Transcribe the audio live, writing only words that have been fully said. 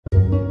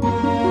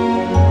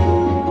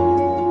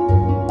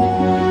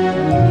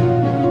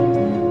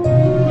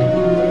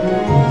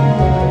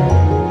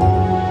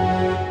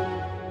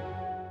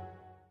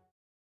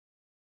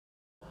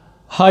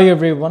Hi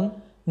everyone,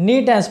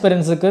 NEET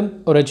aspirants-க்கு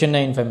ஒரு சின்ன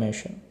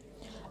information.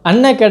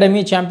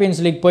 Unacademy Champions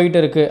League போயிட்டு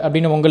இருக்கு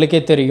அப்படின்னு உங்களுக்கே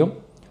தெரியும்.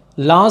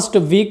 லாஸ்ட்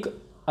வீக்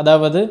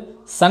அதாவது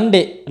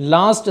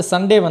லாஸ்ட்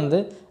சண்டே வந்து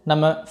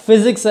நம்ம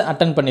physics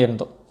அட்டெண்ட்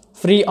பண்ணியிருந்தோம்.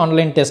 ஃப்ரீ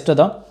ஆன்லைன் டெஸ்ட்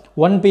தான்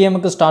 1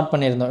 PM-க்கு ஸ்டார்ட்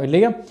பண்ணியிருந்தோம்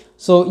இல்லையா?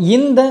 ஸோ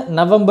இந்த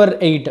நவம்பர்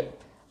 8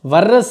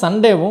 வர்ற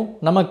சண்டேவும்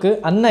நமக்கு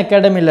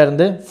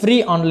அன்அகாடமியிலேருந்து ஃப்ரீ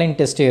ஆன்லைன்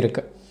டெஸ்ட்டே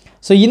இருக்குது.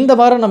 ஸோ இந்த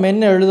வாரம் நம்ம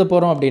என்ன எழுத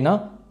போகிறோம் அப்படின்னா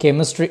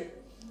கெமிஸ்ட்ரி.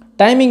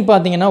 டைமிங்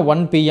பார்த்தீங்கன்னா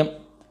 1 PM.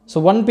 ஸோ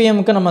 1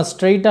 PM-க்கு நம்ம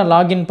ஸ்ட்ரெயிட்டாக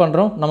லாகின்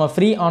பண்ணுறோம். நம்ம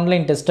ஃப்ரீ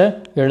ஆன்லைன் டெஸ்ட்டை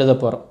எழுத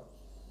போகிறோம்.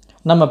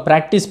 நம்ம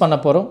ப்ராக்டிஸ் பண்ண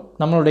போகிறோம்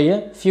நம்மளுடைய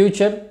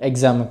ஃப்யூச்சர்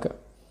எக்ஸாமுக்கு.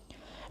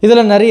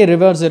 இதில் நிறைய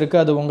ரிவார்ட்ஸ்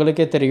இருக்குது, அது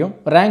உங்களுக்கே தெரியும்.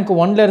 ரேங்க்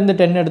 1லேருந்து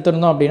 10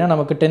 எடுத்திருந்தோம் அப்படின்னா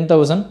நமக்கு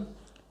 10,000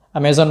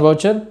 அமேசான்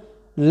வவுச்சர்.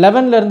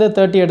 11லேருந்து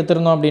 30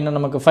 எடுத்திருந்தோம் அப்படின்னா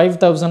நமக்கு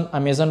 5,000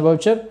 அமேசான்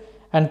வவுச்சர்.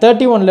 அண்ட்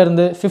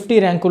 31லேருந்து 50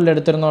 ரேங்க்குள்ள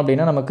எடுத்திருந்தோம்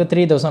அப்படின்னா நமக்கு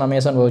 3,000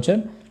 Amazon voucher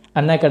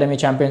Unacademy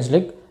champions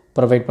league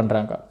provide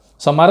பண்ணுறாங்க.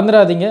 ஸோ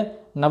மறந்துடாதீங்க,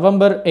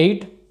 November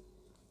 8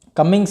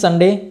 coming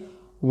Sunday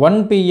 1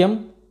 PM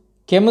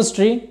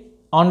chemistry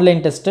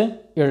online test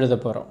எழுத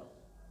போகிறோம்.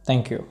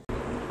 தேங்க்யூ.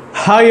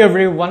 ஹாய்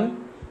எவ்ரி ஒன்,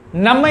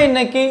 நம்ம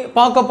இன்னைக்கு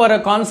பார்க்க போகிற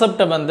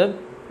கான்செப்டை வந்து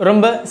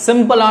ரொம்ப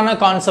சிம்பிளான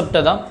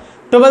கான்செப்டை தான்.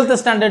 12th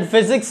ஸ்டாண்டர்ட்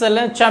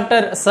ஃபிசிக்ஸில்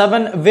சாப்டர்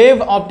 7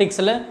 வேவ்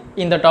ஆப்டிக்ஸில்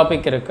இந்த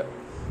டாபிக் இருக்குது.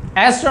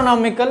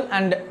 ஆஸ்ட்ரோனாமிக்கல்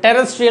அண்ட்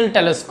டெரஸ்ட்ரியல்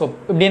டெலஸ்கோப்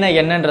இப்படின்னா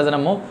என்னன்றதை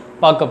நம்ம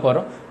பார்க்க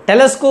போகிறோம்.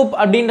 டெலஸ்கோப்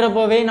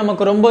அப்படின்றப்பவே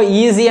நமக்கு ரொம்ப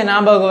ஈஸியாக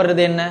ஞாபகம்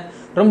வர்றது என்ன,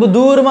 ரொம்ப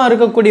தூரமாக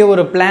இருக்கக்கூடிய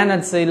ஒரு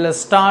பிளானட்ஸு இல்லை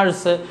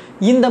ஸ்டார்ஸு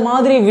இந்த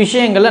மாதிரி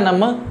விஷயங்களை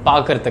நம்ம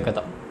பார்க்கறதுக்கு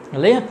தான்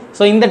இல்லையா?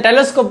 ஸோ இந்த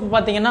டெலஸ்கோப்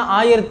பார்த்தீங்கன்னா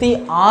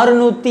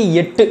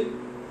 1608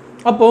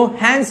 அப்போது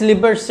ஹான்ஸ்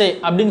லிபர்ட்ஸே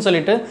அப்படின்னு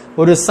சொல்லிட்டு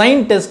ஒரு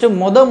சயின்டிஸ்ட்டு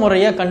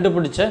முறையாக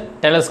கண்டுபிடிச்ச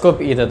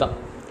டெலஸ்கோப் இது தான்.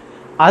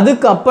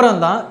 அதுக்கப்புறம்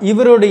தான்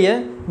இவருடைய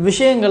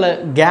விஷயங்களை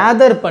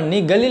கேதர் பண்ணி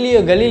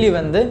கலீலி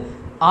வந்து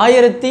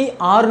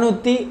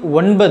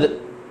 1609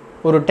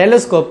 ஒரு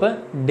டெலஸ்கோப்பை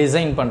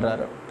டிசைன்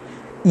பண்ணுறாரு.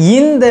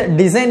 இந்த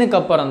டிசைனுக்கு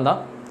அப்புறம் தான்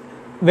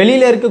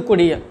வெளியில்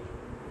இருக்கக்கூடிய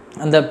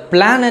அந்த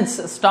பிளானட்ஸ்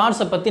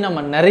ஸ்டார்ஸை பற்றி நம்ம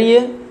நிறைய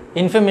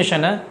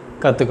இன்ஃபர்மேஷனை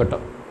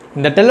கற்றுக்கிட்டோம்.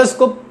 இந்த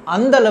டெலஸ்கோப்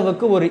அந்த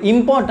அளவுக்கு ஒரு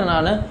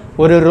இம்பார்ட்டண்டான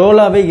ஒரு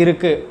ரோலாகவே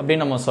இருக்குது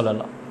அப்படின்னு நம்ம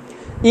சொல்லலாம்.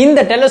 இந்த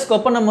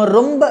டெலஸ்கோப்பை நம்ம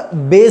ரொம்ப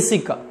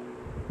பேசிக்காக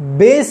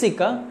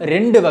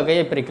 2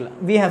 வகையை பிரிக்கலாம்.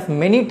 We have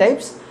many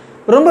types.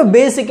 ரொம்ப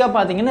பேசிக்காக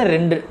பார்த்தீங்கன்னா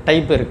 2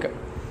 டைப் இருக்குது.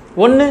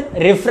 ஒன்று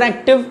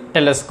ரிஃப்ராக்டிவ்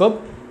டெலஸ்கோப்,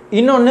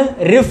 இன்னொன்று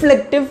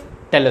ரிஃப்ளெக்டிவ்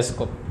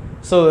டெலஸ்கோப்.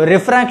 ஸோ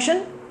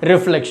ரிஃப்ளெக்ஷன்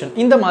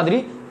இந்த மாதிரி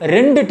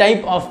 2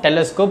 டைப் ஆஃப்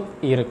டெலஸ்கோப்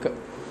இருக்குது.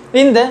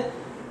 இந்த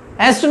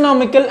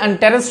ஆஸ்ட்ரோனாமிக்கல் அண்ட்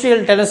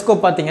டெரஸ்ட்ரியல்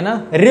டெலஸ்கோப் பார்த்தீங்கன்னா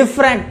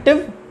ரிஃப்ராக்டிவ்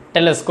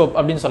டெலஸ்கோப்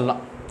அப்படின்னு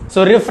சொல்லலாம். ஸோ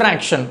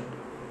ரிஃப்ராக்ஷன்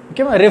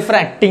ஓகேவா,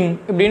 ரிஃப்ராக்டிங்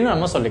இப்படின்னு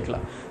நம்ம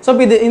சொல்லிக்கலாம். ஸோ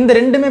இப்போ இந்த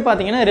ரெண்டுமே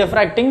பார்த்தீங்கன்னா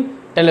ரிஃப்ராக்டிங்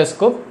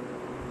டெலஸ்கோப்.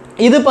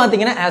 இது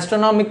பார்த்தீங்கன்னா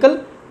ஆஸ்ட்ரோனாமிக்கல்,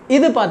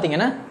 இது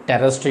பார்த்தீங்கன்னா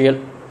டெரஸ்ட்ரியல்.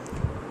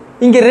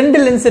 இங்கே 2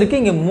 லென்ஸ்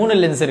இருக்குது, இங்கே 3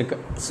 லென்ஸ்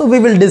இருக்குது. So we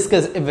will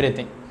discuss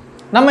everything.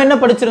 நம்ம என்ன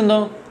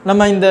படிச்சிருந்தோம்,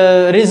 நம்ம இந்த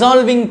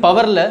ரிசால்விங்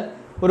பவரில்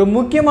ஒரு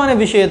முக்கியமான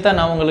விஷயத்தை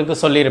நான் உங்களுக்கு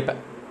சொல்லியிருப்பேன்.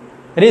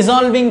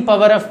 ரிசால்விங்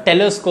பவர் ஆஃப்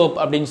டெலஸ்கோப்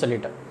அப்படின்னு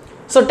சொல்லிட்டு.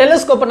 ஸோ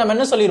டெலஸ்கோப்பை நம்ம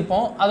என்ன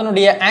சொல்லியிருப்போம்,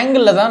 அதனுடைய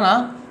ஆங்கிளில் தான்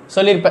நான்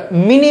சொல்லியிருப்பேன்.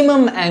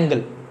 Minimum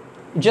angle,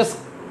 just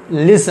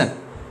listen,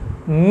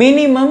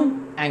 minimum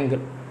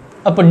angle.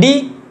 அப்போ D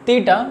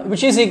theta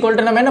which is equal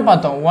to நம்ம என்ன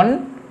பார்த்தோம்,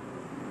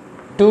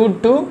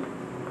 1/2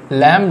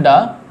 லாம்டா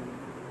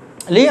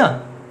இல்லையா?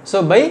 ஸோ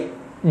பை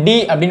டி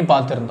அப்படின்னு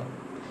பார்த்துருந்தோம்.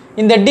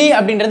 இந்த டி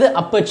அப்படின்றது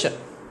அப்பர்ச்சர்.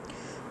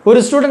 ஒரு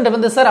ஸ்டூடெண்ட்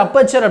வந்து சார்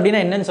அப்பர்ச்சர் அப்படின்னா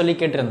என்னன்னு சொல்லி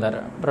கேட்டிருந்தாரு.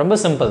 ரொம்ப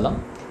சிம்பிள் தான்,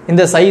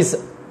 இந்த சைஸ்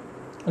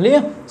இல்லையா?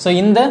 ஸோ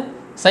இந்த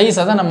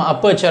சைஸை தான் நம்ம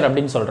அப்பர்ச்சர்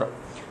அப்படின்னு சொல்கிறோம்.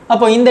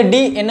 அப்போ இந்த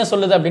டி என்ன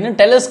சொல்லுது அப்படின்னா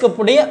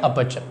டெலஸ்கோப்புடைய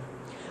அப்பர்ச்சர்.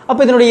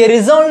 அப்போ இதனுடைய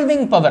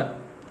resolving power,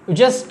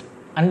 just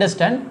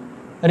understand,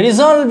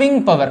 resolving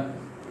power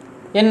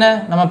என்ன,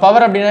 நம்ம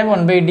பவர் அப்படின்னா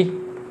 1/d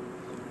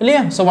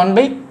இல்லையா? So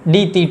 1/d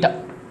theta.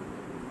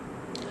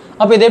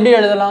 அப்போ இது எப்படி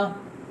எழுதலாம்,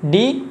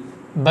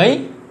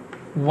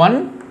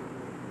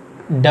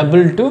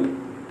 d/1/2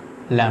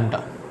 லாம்டா.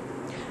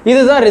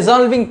 இதுதான்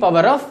ரிசால்விங்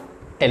பவர் ஆஃப்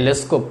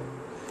டெலஸ்கோப்.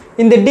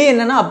 இந்த டி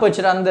என்னன்னா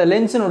அப்பர்ச்சர், அந்த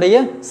லென்ஸினுடைய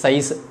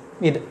சைஸ்,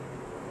 இது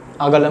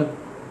அகலம்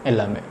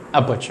எல்லாமே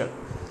அப்பர்ச்சர்.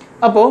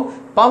 அப்போ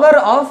பவர்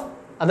ஆஃப்,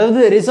 அதாவது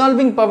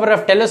ரிசால்விங் பவர்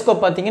ஆஃப்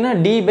டெலஸ்கோப் பார்த்தீங்கன்னா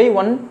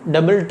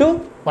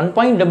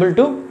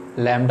d/1/2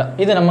 லாம்டா.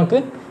 இது நமக்கு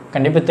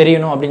கண்டிப்பாக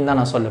தெரியணும் அப்படின்னு தான்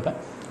நான் சொல்லுவேன்.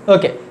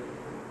 ஓகே,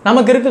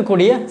 நமக்கு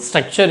இருக்கக்கூடிய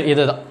ஸ்ட்ரக்சர்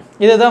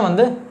இதுதான்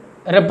வந்து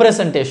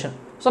ரெப்ரசன்டேஷன்.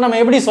 ஸோ நம்ம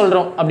எப்படி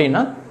சொல்கிறோம்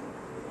அப்படின்னா,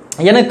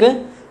 எனக்கு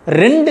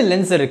 2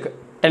 லென்ஸ் இருக்குது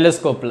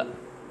டெலிஸ்கோப்பில்.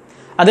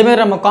 அதேமாதிரி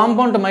நம்ம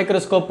காம்பவுண்ட்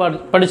மைக்ரோஸ்கோப்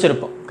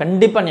படிச்சிருப்போம்,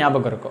 கண்டிப்பாக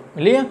ஞாபகம் இருக்கும்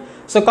இல்லையா?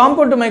 ஸோ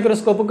காம்பவுண்ட்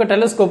மைக்ரோஸ்கோப்புக்கு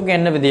டெலிஸ்கோப்புக்கு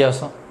என்ன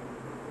வித்தியாசம்?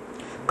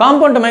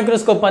 காம்பவுண்ட்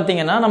மைக்ரோஸ்கோப்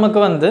பார்த்தீங்கன்னா நமக்கு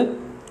வந்து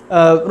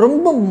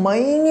ரொம்ப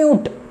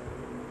மைன்யூட்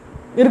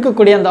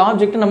இருக்கக்கூடிய அந்த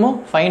ஆப்ஜெக்டை நம்ம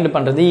ஃபைண்ட்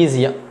பண்ணுறது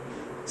ஈஸியாக,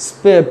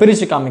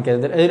 பிரித்து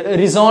காமிக்கிறது,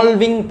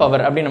 ரிசால்விங்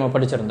பவர் அப்படின்னு நம்ம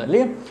படிச்சிருந்தோம்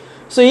இல்லையா?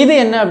 ஸோ இது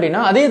என்ன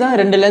அப்படின்னா அதே தான்,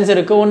 2 லென்ஸ்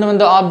இருக்குது. ஒன்று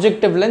வந்து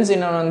ஆப்ஜெக்டிவ் லென்ஸ்,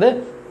 இன்னொன்று வந்து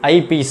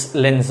ஐபீஸ்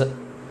லென்ஸு.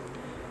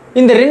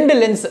 இந்த ரெண்டு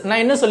லென்ஸ்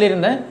நான் என்ன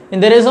சொல்லியிருந்தேன்,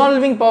 இந்த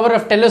ரிசால்விங் பவர்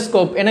ஆஃப்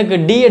டெலிஸ்கோப் எனக்கு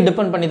டியை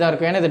டிபெண்ட் பண்ணி தான்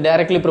இருக்கும். ஏன்னா இது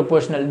டைரக்ட்லி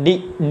ப்ரொபோர்ஷனல்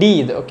டி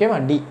இது ஓகேவா,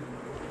 டி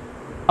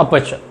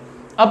அப்பர்ச்சர்.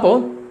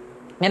 அப்போது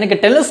எனக்கு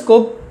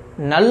டெலிஸ்கோப்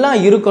நல்லா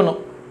இருக்கணும்,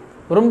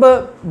 ரொம்ப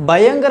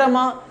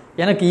பயங்கரமாக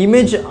எனக்கு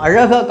இமேஜ்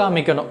அழகாக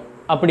காமிக்கணும்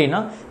அப்படின்னா,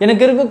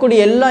 எனக்கு இருக்கக்கூடிய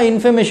எல்லா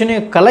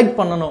இன்ஃபர்மேஷனையும் கலெக்ட்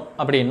பண்ணணும்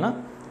அப்படின்னா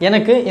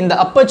எனக்கு இந்த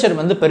அப்பர்ச்சர்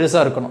வந்து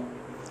பெருசாக இருக்கணும்.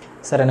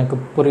 சார் எனக்கு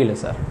புரியல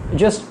sir,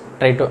 just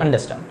try to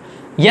understand.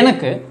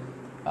 எனக்கு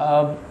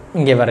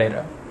இங்கே வரைகிற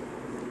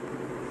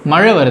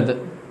மழை வருது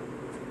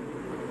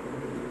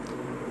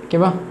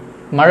ஓகேவா,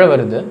 மழை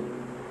வருது,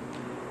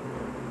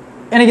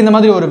 எனக்கு இந்த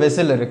மாதிரி ஒரு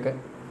வெசல் இருக்கு.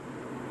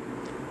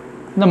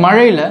 இந்த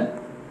மழையில்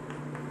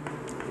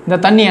இந்த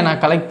தண்ணியை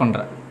நான் கலெக்ட்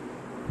பண்ணுறேன்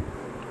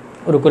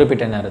ஒரு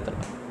குறிப்பிட்ட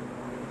நேரத்தில்.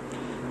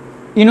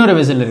 இன்னொரு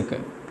வெசல் இருக்கு,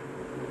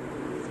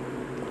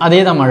 அதே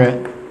தான் மழை,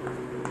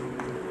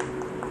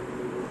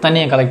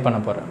 தண்ணியை கலெக்ட் பண்ண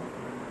போகிறேன்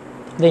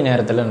அதே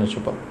நேரத்தில்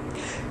வச்சுப்போம்.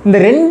 இந்த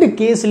ரெண்டு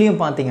கேஸ்லேயும்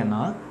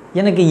பார்த்தீங்கன்னா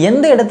எனக்கு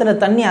எந்த இடத்துல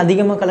தண்ணி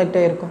அதிகமாக கலெக்ட்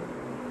ஆகிருக்கும்?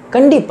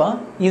 கண்டிப்பாக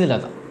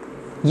இதில் தான்.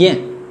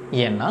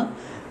 ஏன்னா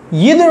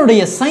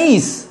இதனுடைய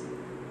சைஸ்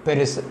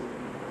பெருசு.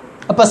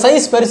 அப்போ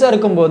சைஸ் பெருசாக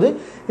இருக்கும்போது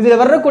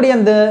இதில் வரக்கூடிய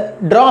அந்த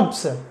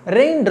ட்ராப்ஸ்,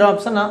 ரெயின்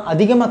ட்ராப்ஸை நான்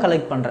அதிகமாக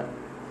கலெக்ட் பண்ணுறேன்.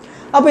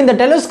 அப்போ இந்த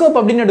டெலிஸ்கோப்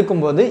அப்படின்னு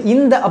எடுக்கும்போது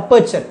இந்த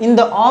அப்பர்ச்சர்,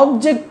 இந்த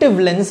ஆப்ஜெக்டிவ்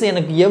லென்ஸ்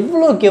எனக்கு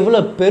எவ்வளோக்கு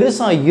எவ்வளோ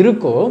பெருசாக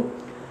இருக்கோ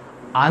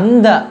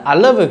அந்த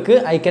அளவுக்கு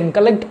I can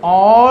collect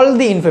all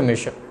the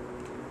information.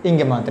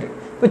 இங்கே மாதிரி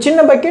இப்போ சின்ன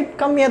பக்கெட்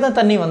கம்மியாக தான்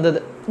தண்ணி வந்தது,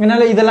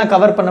 என்னால் இதெல்லாம்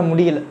கவர் பண்ண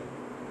முடியல.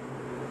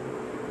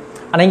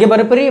 ஆனால் இங்கே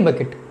பாரு பெரிய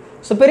பக்கெட்.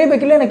 ஸோ பெரிய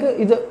பக்கெட்டில் எனக்கு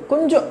இது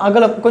கொஞ்சம்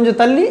அகலம், கொஞ்சம்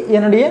தள்ளி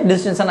என்னுடைய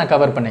டிஸ்டன்ஸை நான்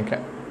கவர்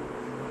பண்ணிக்கிறேன்.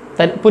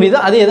 புரியுதா?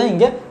 அதே தான்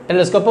இங்கே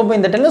டெலிஸ்கோப். அப்போ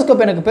இந்த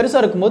டெலிஸ்கோப் எனக்கு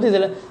பெருசாக இருக்கும்போது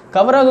இதில்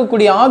கவர்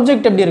ஆகக்கூடிய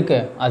ஆப்ஜெக்ட் எப்படி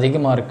இருக்குது?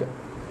 அதிகமாக இருக்குது.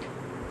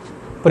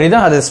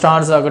 புரியுதா? அது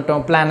ஸ்டார்ஸ்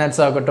ஆகட்டும்,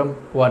 பிளானட்ஸ் ஆகட்டும்,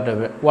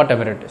 வாட்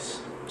எவர் இட் இஸ்.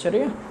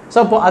 சரியா? ஸோ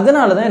அப்போ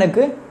அதனால தான்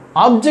எனக்கு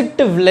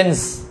objective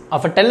lens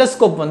of a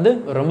telescope வந்து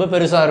ரொம்ப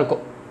பெருசாக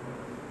இருக்கும்.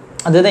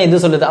 அதுதான் இது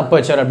சொல்லுது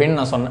அப்பர்ச்சர் அப்படின்னு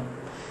நான் சொன்னேன்.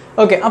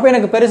 ஓகே, அப்போ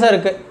எனக்கு பெருசாக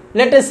இருக்குது.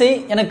 லெட் அஸ் சே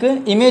எனக்கு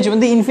இமேஜ்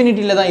வந்து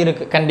இன்ஃபினிட்டியில் தான்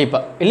இருக்குது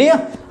கண்டிப்பாக, இல்லையா?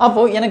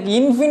 அப்போது எனக்கு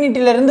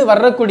இன்ஃபினிட்டியிலேருந்து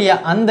வரக்கூடிய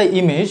அந்த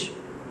இமேஜ்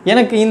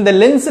எனக்கு இந்த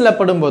லென்ஸில்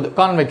படும்போது,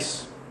 கான்வெக்ஸ்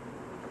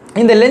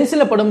இந்த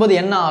லென்ஸில் படும்போது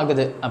என்ன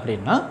ஆகுது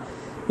அப்படின்னா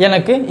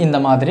எனக்கு இந்த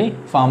மாதிரி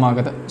ஃபார்ம்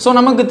ஆகுது. ஸோ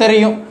நமக்கு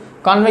தெரியும்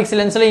கான்வெக்ஸ்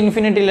லென்ஸில்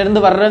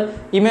இன்ஃபினிட்டியிலேருந்து வர்ற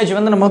இமேஜ்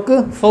வந்து நமக்கு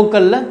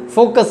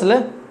ஃபோக்கஸில்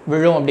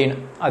விழும் அப்படின்னு.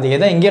 அதே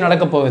தான் இங்கேயும்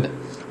நடக்க போகுது.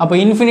 அப்போ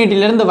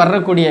இன்ஃபினிட்டியிலேருந்து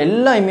வரக்கூடிய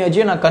எல்லா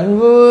இமேஜையும் நான்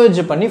கன்வர்ஜ்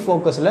பண்ணி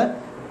ஃபோக்கஸில்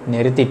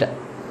நிறுத்திட்டேன்.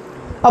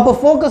 அப்போ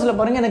ஃபோக்கஸில்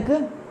பாருங்கள் எனக்கு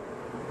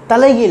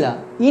தலைகீழா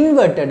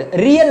inverted,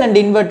 real and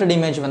inverted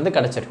image வந்து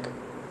கிடச்சிருக்கு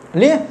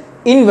இல்லையா?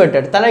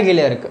 இன்வெர்டட்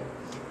தலைகீழே இருக்குது.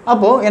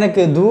 அப்போது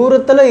எனக்கு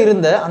தூரத்தில்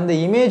இருந்த அந்த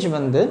இமேஜ்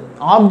வந்து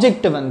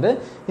ஆப்ஜெக்ட் வந்து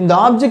இந்த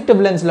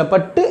ஆப்ஜெக்டிவ் லென்ஸில்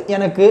பட்டு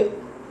எனக்கு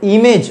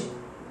இமேஜ்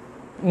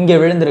இங்கே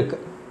விழுந்திருக்கு.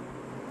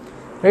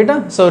 ரைட்டா?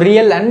 So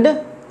real and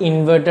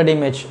inverted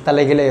image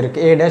தலைகீழே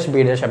இருக்குது. A',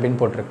 B' அப்படின்னு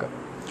போட்டிருக்கு.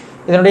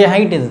 இதனுடைய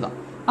ஹைட் இதுதான்.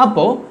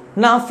 அப்போது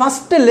நான்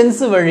ஃபஸ்ட்டு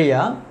லென்ஸு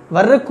வழியாக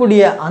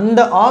வரக்கூடிய அந்த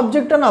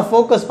ஆப்ஜெக்டை நான்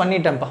ஃபோக்கஸ்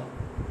பண்ணிட்டேன்ப்பா.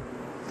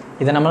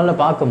 இதை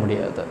நம்மளால் பார்க்க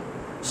முடியாது.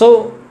 ஸோ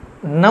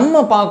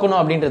நம்ம பார்க்கணும்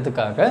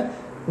அப்படின்றதுக்காக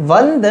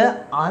வந்த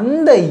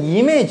அந்த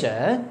இமேஜை,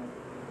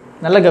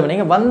 நல்ல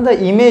கவனிங்க, வந்த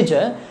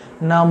இமேஜை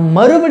நான்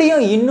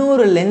மறுபடியும்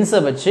இன்னொரு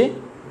லென்ஸை வச்சு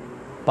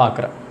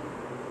பார்க்குறேன்.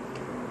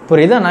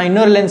 புரியுதா? நான்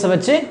இன்னொரு லென்ஸை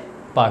வச்சு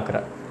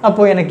பார்க்குறேன்.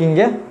 அப்போது எனக்கு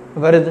இங்கே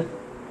வருது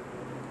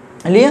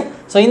இல்லையா?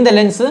 ஸோ இந்த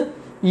லென்ஸு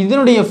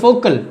இதனுடைய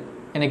ஃபோக்கல்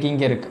எனக்கு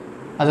இங்கே இருக்குது,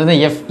 அதுதான்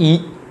FE.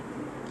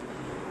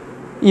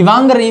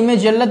 வாங்குற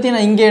இமேஜ் எல்லாத்தையும்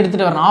நான் இங்கே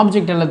எடுத்துகிட்டு வரேன்,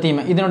 ஆப்ஜெக்ட்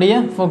எல்லாத்தையுமே. இதனுடைய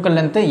ஃபோக்கல்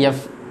லென்த்து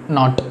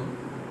F0.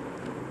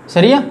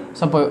 சரியா?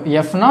 ஸோ அப்போ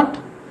F0,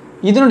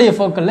 இதனுடைய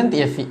ஃபோக்கல் லென்த்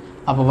FE.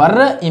 அப்போ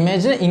வர்ற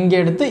இமேஜை இங்கே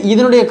எடுத்து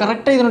இதனுடைய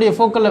கரெக்டாக இதனுடைய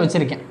ஃபோக்கலில்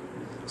வச்சுருக்கேன்.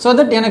 ஸோ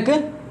தட் எனக்கு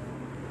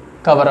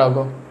கவர்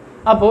ஆகும்.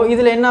 அப்போது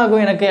இதில் என்ன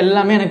ஆகும்? எனக்கு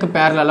எல்லாமே எனக்கு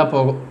பேரலாக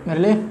போகும்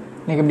இல்லையா?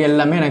 எனக்கு இப்படி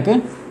எல்லாமே எனக்கு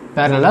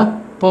பேரலாக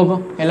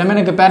போகும். எல்லாமே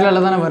எனக்கு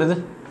பேரலாக தானே வருது,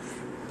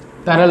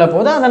 பேரலாக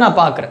போகுது, அதை நான்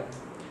பார்க்குறேன்.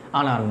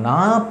 ஆனால்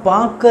நான்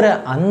பார்க்குற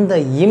அந்த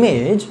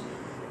இமேஜ்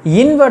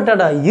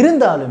இன்வெர்டடாக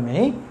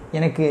இருந்தாலுமே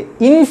எனக்கு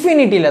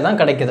இன்ஃபினிட்டியில் தான்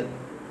கிடைக்குது.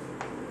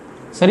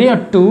 சரியா?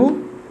 To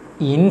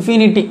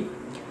infinity.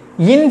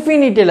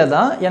 இன்ஃபினிட்டியில்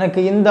தான் எனக்கு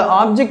இந்த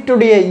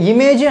ஆப்ஜெக்டுடைய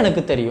இமேஜ்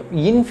எனக்கு தெரியும்.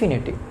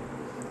 இன்ஃபினிட்டி.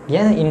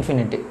 ஏன்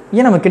இன்ஃபினிட்டி?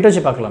 ஏன் நம்ம கிட்ட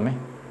வச்சு பார்க்கலாமே,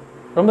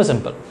 ரொம்ப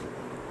சிம்பிள்.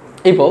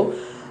 இப்போது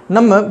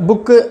நம்ம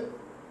புக்கு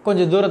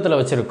கொஞ்சம் தூரத்தில்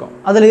வச்சுருக்கோம்,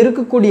 அதில்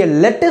இருக்கக்கூடிய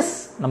லெட்டர்ஸ்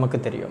நமக்கு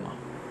தெரியுமா?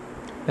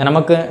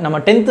 நம்ம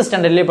 10th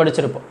ஸ்டாண்டர்ட்லேயே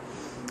படிச்சிருப்போம்.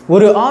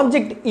 ஒரு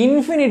ஆப்ஜெக்ட்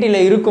இன்ஃபினிட்டியில்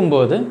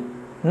இருக்கும்போது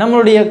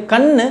நம்மளுடைய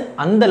கண்ணு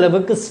அந்த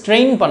அளவுக்கு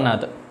ஸ்ட்ரெயின்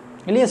பண்ணாது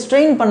இல்லையா?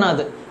 ஸ்ட்ரெயின்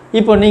பண்ணாது.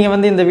 இப்போ நீங்கள்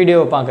வந்து இந்த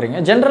வீடியோவை பார்க்குறீங்க,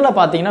 ஜென்ரலாக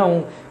பார்த்தீங்கன்னா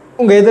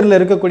உங்கள் எதிரில்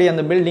இருக்கக்கூடிய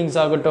அந்த பில்டிங்ஸ்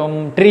ஆகட்டும்,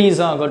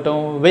 ட்ரீஸ்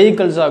ஆகட்டும்,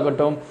 வெஹிக்கிள்ஸ்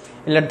ஆகட்டும்,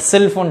 இல்லை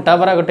செல்ஃபோன்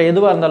டவர் ஆகட்டும்,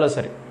 எதுவாக இருந்தாலும்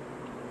சரி,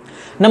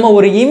 நம்ம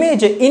ஒரு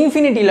இமேஜை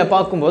இன்ஃபினிட்டியில்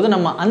பார்க்கும்போது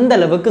நம்ம அந்த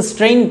அளவுக்கு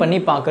ஸ்ட்ரெயின் பண்ணி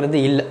பார்க்குறது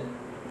இல்லை.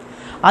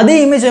 அதே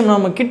இமேஜை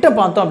நம்ம கிட்ட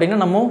பார்த்தோம் அப்படின்னா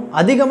நம்ம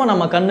அதிகமாக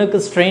நம்ம கண்ணுக்கு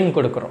ஸ்ட்ரெயின்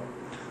கொடுக்குறோம்.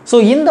 ஸோ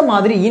இந்த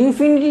மாதிரி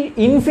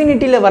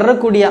இன்ஃபினிட்டியில்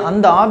வரக்கூடிய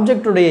அந்த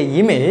ஆப்ஜெக்டுடைய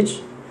இமேஜ்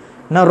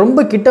நான் ரொம்ப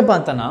கிட்ட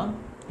பார்த்தேன்னா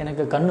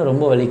எனக்கு கண்ணு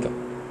ரொம்ப வலிக்கும்.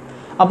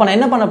 அப்போ நான்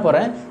என்ன பண்ண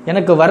போகிறேன்,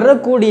 எனக்கு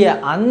வரக்கூடிய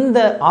அந்த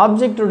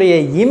ஆப்ஜெக்டுடைய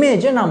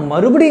இமேஜை நான்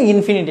மறுபடியும்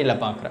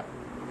இன்ஃபினிட்டியில் பார்க்குறேன்.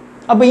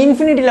 அப்போ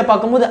இன்ஃபினிட்டியில்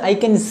பார்க்கும்போது I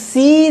can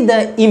see the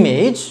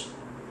image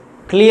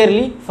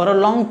clearly for a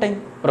long time.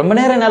 ரொம்ப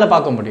நேரம் என்னால்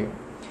பார்க்க முடியும்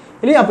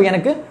இல்லையா? அப்போ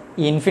எனக்கு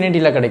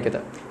இன்ஃபினிட்டியில் கிடைக்குது.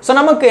 ஸோ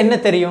நமக்கு என்ன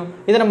தெரியும்,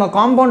 இதை நம்ம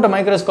காம்பவுண்ட்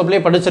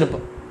மைக்ரோஸ்கோப்லேயே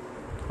படிச்சிருப்போம்.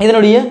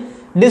 இதனுடைய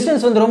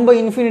டிஸ்டன்ஸ் வந்து ரொம்ப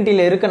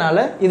இன்ஃபினிட்டியில் இருக்கனால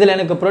இதில்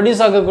எனக்கு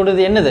ப்ரொடியூஸ்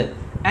ஆகக்கூடியது என்னது,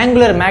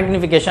 ஆங்குலர்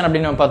மேக்னிஃபிகேஷன்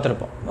அப்படின்னு நம்ம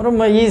பார்த்துருப்போம்.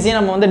 ரொம்ப ஈஸியாக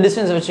நம்ம வந்து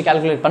டிஸ்டன்ஸை வச்சு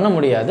கால்குலேட் பண்ண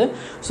முடியாது.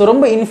 ஸோ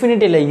ரொம்ப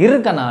இன்ஃபினிட்டியில்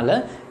இருக்கனால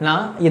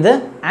நான் இதை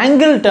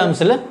ஆங்கிள்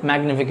டேர்ம்ஸில்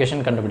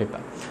மேக்னிஃபிகேஷன்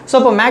கண்டுபிடிப்பேன். ஸோ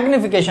அப்போ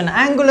மேக்னிஃபிகேஷன்,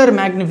 ஆங்குலர்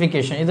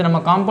மேக்னிஃபிகேஷன், இது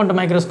நம்ம காம்பவுண்ட்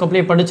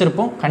மைக்ரோஸ்கோப்லேயே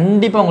படிச்சிருப்போம்.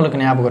 கண்டிப்பாக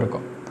உங்களுக்கு ஞாபகம்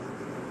இருக்கும்.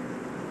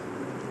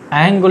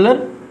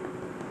 ஆங்குலர்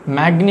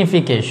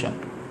மேக்னிஃபிகேஷன்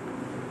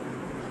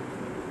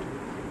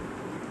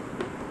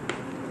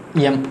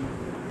M,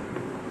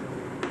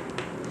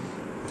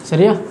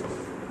 சரியா?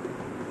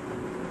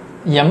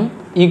 M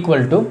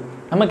ஈக்குவல் டு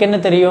நமக்கு என்ன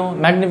தெரியும்,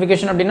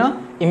 மேக்னிஃபிகேஷன் அப்படின்னா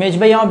இமேஜ்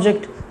பை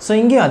ஆப்ஜெக்ட். ஸோ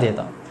இங்கேயும் அதே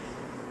தான்,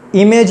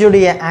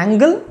 இமேஜுடைய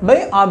ஆங்கிள் பை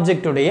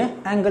ஆப்ஜெக்டுடைய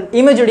ஆங்கிள்.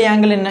 இமேஜுடைய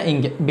ஆங்கிள் என்ன,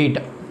 இங்கே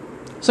beta.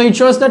 So it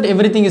shows that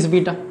every thing is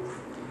beta.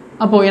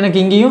 அப்போது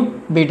எனக்கு இங்கேயும்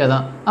பீட்டா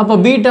தான். அப்போ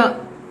பீட்டா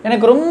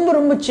எனக்கு ரொம்ப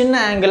ரொம்ப சின்ன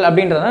ஆங்கிள்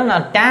அப்படின்றதுனால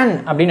நான் டேன்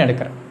அப்படின்னு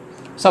எடுக்கிறேன்.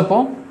 ஸோ அப்போ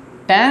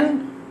டேன்,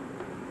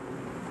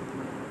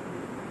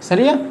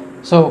 சரியா?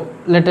 ஸோ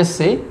லெட் அஸ்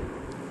சே,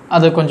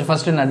 அது கொஞ்சம்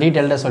ஃபஸ்ட்டு நான்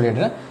டீட்டெயில்டாக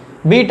சொல்லிடுறேன்.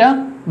 பீட்டா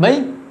பை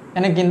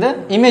எனக்கு இந்த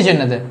இமேஜ்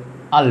என்னது,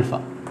 ஆல்ஃபா,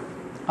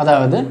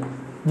 அதாவது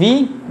V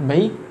பை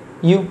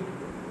U.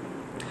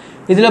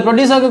 இதில்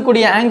ப்ரொடியூஸ்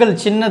ஆகக்கூடிய ஆங்கிள்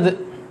சின்னது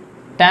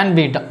tan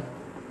beta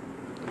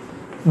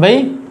by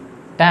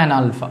tan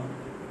alpha,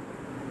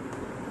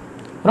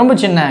 ரொம்ப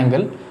சின்ன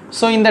ஆங்கிள்.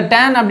 ஸோ இந்த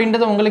tan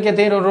அப்படின்றது உங்களுக்கே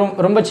தெரியும்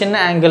ரொம்ப சின்ன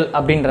ஆங்கிள்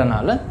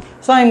அப்படின்றனால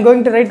so I am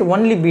going to right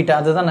only beta.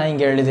 அதுதான் நான்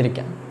இங்கே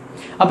எழுதியிருக்கேன்.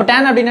 அப்போ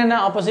tan அப்படின்னா என்ன,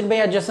 ஆப்போசிட் பை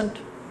அட்ஜசன்ட்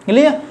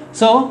இல்லையா?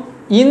 ஸோ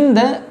இந்த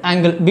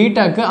ஆங்கிள்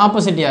பீட்டாக்கு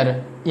ஆப்போசிட் யார்,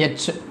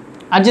 H,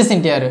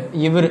 அட்ஜசன்ட் யார்,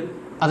 இவர்,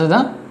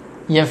 அதுதான்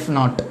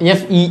F0,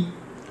 FE.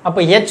 அப்போ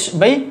H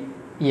பை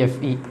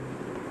FE,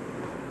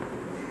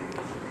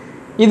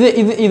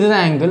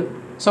 இதுதான் ஆங்கிள்.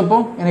 ஸோ அப்போ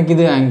எனக்கு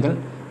இது ஆங்கிள்,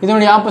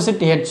 இதனுடைய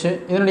ஆப்போசிட் H,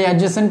 இதனுடைய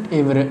அட்ஜசன்ட்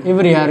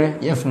இவர் யார்,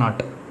 F0.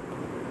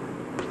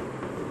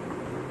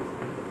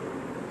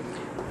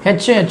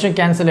 H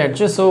கேன்சல்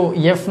ஆயிடுச்சு. So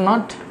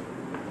F0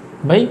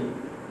 by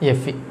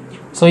FE.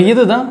 So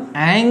இதுதான்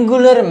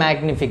angular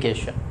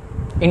magnification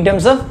in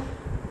terms of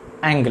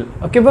angle.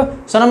 ஓகேப்பா?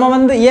 ஸோ நம்ம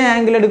வந்து ஏன்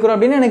ஆங்கிள் எடுக்கிறோம்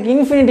அப்படின்னா எனக்கு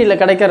இன்ஃபினிட்டியில்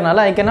கிடைக்கிறனால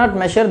I cannot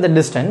measure the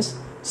distance.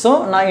 So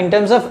நான் இன்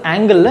டர்ம்ஸ் ஆஃப்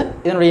ஆங்கிளில்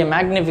இதனுடைய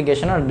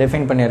மேக்னிஃபிகேஷனை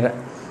டிஃபைன் பண்ணிடுறேன்,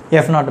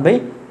 F0 பை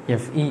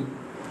FE.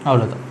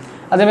 அவ்வளோதான்.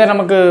 அதேமாதிரி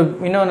நமக்கு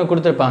இன்னொன்று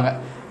கொடுத்துருப்பாங்க,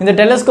 இந்த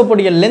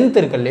டெலஸ்கோப்புடைய லென்த்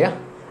இருக்கு இல்லையா,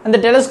 அந்த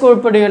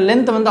டெலஸ்கோப்புடைய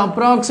லென்த் வந்து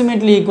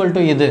அப்ராக்சிமேட்லி ஈக்குவல்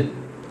டு இது.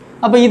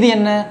 அப்போ இது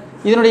என்ன,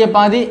 இதனுடைய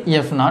பாதி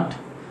F0,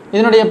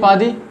 இதனுடைய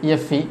பாதி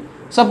FE.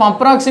 ஸோ அப்போ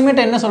அப்ராக்சிமேட்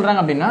என்ன சொல்கிறாங்க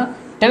அப்படின்னா,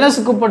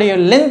 டெலஸ்கோப்புடைய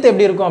லென்த்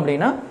எப்படி இருக்கும்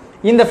அப்படின்னா,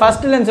 இந்த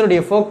ஃபர்ஸ்ட்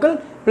லென்ஸுடைய ஃபோக்கல்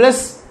ப்ளஸ்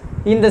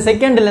இந்த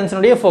செகண்ட்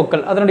லென்ஸுடைய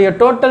ஃபோக்கல், அதனுடைய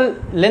டோட்டல்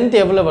லென்த்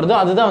எவ்வளோ வருதோ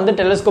அதுதான் வந்து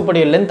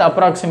டெலஸ்கோப்புடைய லென்த்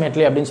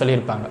அப்ராக்சிமேட்லி அப்படின்னு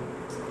சொல்லியிருப்பாங்க.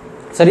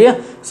 சரியா?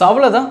 ஸோ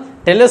அவ்வளோதான்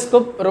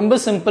டெலஸ்கோப். ரொம்ப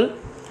சிம்பிள்.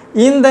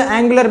 இந்த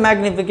ஆங்குலர்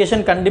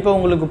மேக்னிஃபிகேஷன் கண்டிப்பாக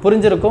உங்களுக்கு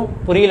புரிஞ்சிருக்கும்.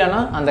 புரியலன்னா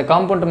அந்த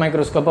காம்பவுண்ட்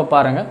மைக்ரோஸ்கோப்பை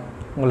பாருங்கள்,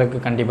 உங்களுக்கு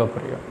கண்டிப்பாக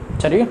புரியும்.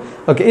 சரியா?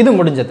 ஓகே, இது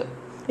முடிஞ்சது.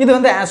 இது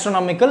வந்து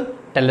ஆஸ்ட்ரோனாமிக்கல்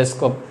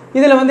டெலஸ்கோப்.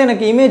 இதில் வந்து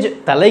எனக்கு இமேஜ்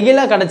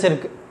தலைகீழாக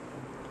கிடச்சிருக்கு,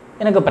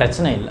 எனக்கு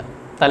பிரச்சனை இல்லை.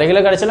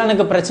 தலைகீழாக கிடச்சாலும்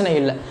எனக்கு பிரச்சனை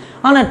இல்லை.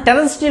 ஆனால்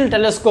டெரஸ்ட்ரியல்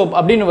டெலஸ்கோப்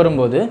அப்படின்னு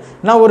வரும்போது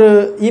நான் ஒரு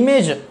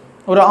இமேஜ்,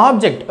 ஒரு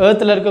ஆப்ஜெக்ட்,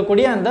 எர்த்தில்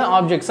இருக்கக்கூடிய அந்த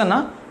ஆப்ஜெக்ட்ஸை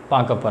நான்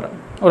பார்க்க போகிறேன்.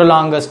 ஒரு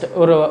லாங்கஸ்ட்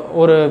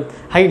ஒரு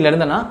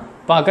ஹைட்லேருந்து நான்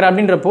பார்க்குறேன்.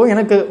 அப்படின்றப்போ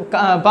எனக்கு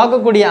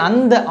பார்க்கக்கூடிய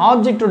அந்த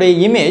ஆப்ஜெக்டுடைய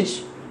இமேஜ்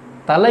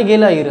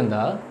தலைகீழாக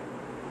இருந்தால்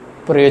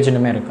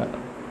பிரயோஜனமே இருக்காது.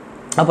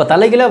 அப்போ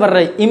தலைகீழாக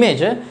வர்ற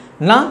இமேஜை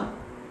நான்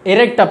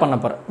எரெக்டாக பண்ண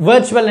போகிறேன்.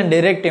 வர்ச்சுவல் அண்ட்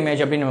எரெக்ட்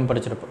இமேஜ் அப்படின்னு நம்ம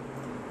படிச்சிருப்போம்.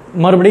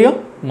 மறுபடியும்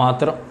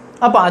மாத்திரம்.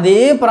 அப்போ அதே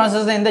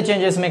ப்ராசஸ் தான், எந்த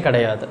சேஞ்சஸுமே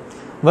கிடையாது.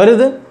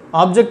 வருது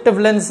ஆப்ஜெக்டிவ்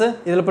லென்ஸு,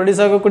 இதில்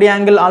ப்ரொடியூஸ் ஆகக்கூடிய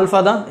ஆங்கிள்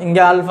ஆல்ஃபா தான்,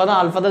 இங்கே ஆல்ஃபா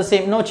தான்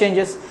சேம், நோ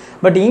சேஞ்சஸ்.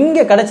 பட்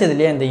இங்கே கிடைச்சது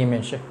இல்லையா இந்த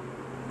இமேஜ்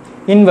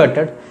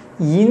இன்வெர்டட்,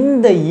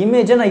 இந்த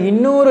இமேஜை நான்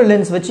இன்னொரு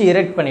லென்ஸ் வச்சு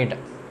எரெக்ட்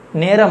பண்ணிட்டேன்,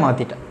 நேராக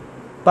மாற்றிட்டேன்.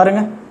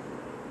 பாருங்கள்,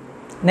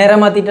 நேராக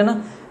மாற்றிட்டேன்னா,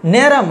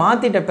 நேராக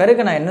மாற்றிட்ட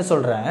பிறகு நான் என்ன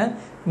சொல்கிறேன்,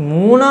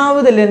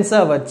 மூணாவது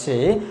லென்ஸாக வச்சு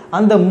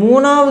அந்த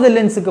மூணாவது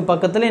லென்ஸுக்கு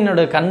பக்கத்தில்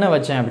என்னோட கண்ணை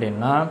வச்சேன்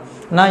அப்படின்னா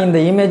நான் இந்த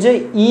இமேஜை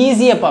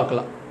ஈஸியாக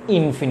பார்க்கலாம்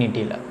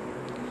இன்ஃபினிட்டியில்.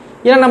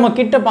 ஏன்னா நம்ம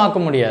கிட்ட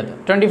பார்க்க முடியாது,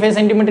 25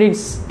 சென்டிமீட்டர்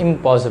இட்ஸ்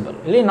இம்பாசிபிள்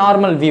இல்லையா,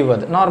 நார்மல் வியூ,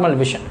 அது நார்மல்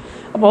விஷன்.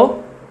 அப்போது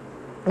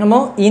நம்ம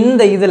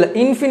இந்த இதில்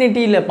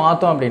இன்ஃபினிட்டியில்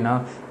பார்த்தோம் அப்படின்னா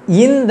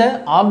இந்த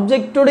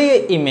ஆப்ஜெக்டுடைய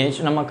இமேஜ்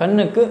நம்ம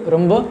கண்ணுக்கு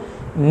ரொம்ப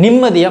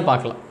நிம்மதியாக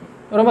பார்க்கலாம்,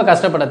 ரொம்ப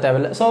கஷ்டப்பட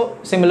தேவையில்லை. So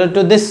similar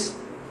to this.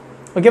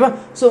 ஓகேவா?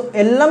 ஸோ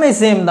எல்லாமே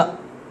சேம் தான்.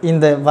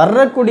 இந்த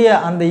வரக்கூடிய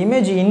அந்த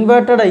இமேஜ்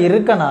இன்வெர்ட்டடாக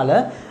இருக்கனால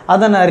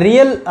அதை நான்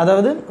ரியல்,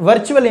 அதாவது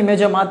வர்ச்சுவல்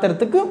இமேஜை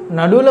மாற்றுறதுக்கு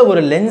நடுவில்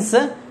ஒரு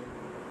லென்ஸை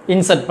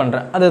இன்சர்ட்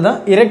பண்ணுறேன். அதுதான்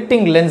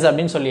இரெக்டிங் லென்ஸ்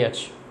அப்படின்னு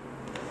சொல்லியாச்சு.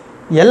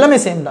 எல்லாமே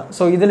சேம் தான்.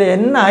 ஸோ இதில்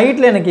என்ன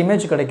ஹைட்டில் எனக்கு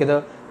இமேஜ் கிடைக்குதோ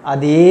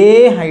அதே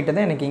ஹைட்டு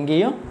தான் எனக்கு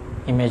இங்கேயும்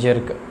இமேஜ்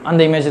இருக்குது.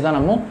 அந்த இமேஜ் தான்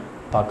நம்ம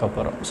பார்க்க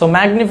போகிறோம். ஸோ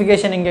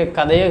மேக்னிஃபிகேஷன் இங்கே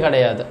கதையே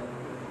கிடையாது.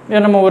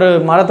 நம்ம ஒரு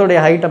மரத்தோடைய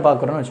ஹைட்டை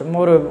பார்க்குறோன்னு வச்சோம்,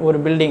 ஒரு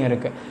பில்டிங்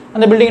இருக்குது,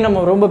 அந்த பில்டிங்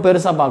நம்ம ரொம்ப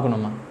பெருசாக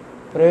பார்க்கணுமா?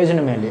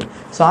 பிரயோஜனமே இல்லையே.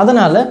 ஸோ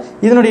அதனால்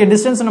இதனுடைய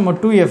டிஸ்டன்ஸ் நம்ம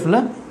 2Fல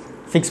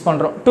ஃபிக்ஸ்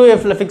பண்ணுறோம்.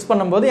 2Fல ஃபிக்ஸ்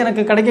பண்ணும்போது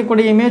எனக்கு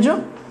கிடைக்கக்கூடிய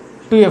இமேஜும்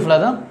 2Fல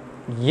தான்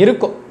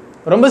இருக்கும்.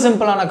 ரொம்ப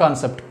சிம்பிளான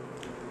கான்செப்ட்.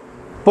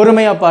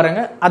 பொறுமையாக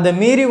பாருங்கள். அதை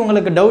மீறி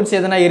உங்களுக்கு டவுட்ஸ்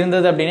எதனா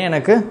இருந்தது அப்படின்னு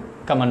எனக்கு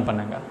கமெண்ட்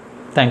பண்ணுங்கள்.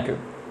 Thank you.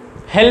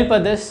 Help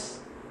others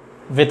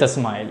with a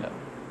smile.